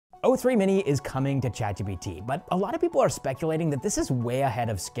o3-mini is coming to ChatGPT, but a lot of people are speculating that this is way ahead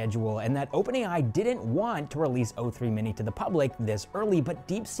of schedule and that OpenAI didn't want to release o3-mini to the public this early, but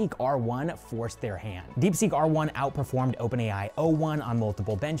DeepSeek R1 forced their hand. DeepSeek R1 outperformed OpenAI O1 on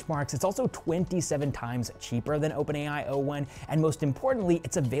multiple benchmarks. It's also 27 times cheaper than OpenAI O1, and most importantly,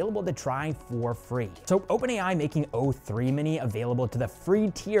 it's available to try for free. So OpenAI making o3-mini available to the free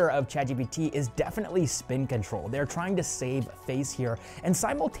tier of ChatGPT is definitely spin control. They're trying to save face here and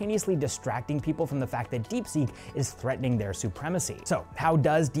simultaneously distracting people from the fact that DeepSeek is threatening their supremacy. So how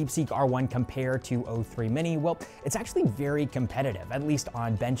does DeepSeek R1 compare to o3-mini? Well, it's actually very competitive, at least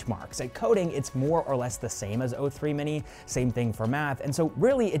on benchmarks. At coding, it's more or less the same as o3-mini, same thing for math, and so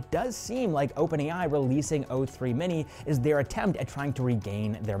really it does seem like OpenAI releasing o3-mini is their attempt at trying to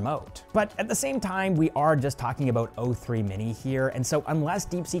regain their moat. But at the same time, we are just talking about o3-mini here, and so unless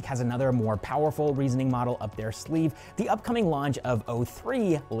DeepSeek has another more powerful reasoning model up their sleeve, the upcoming launch of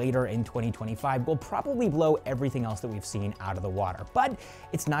o3 later in 2025 will probably blow everything else that we've seen out of the water. But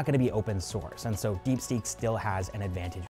it's not going to be open source, and so DeepSeek still has an advantage.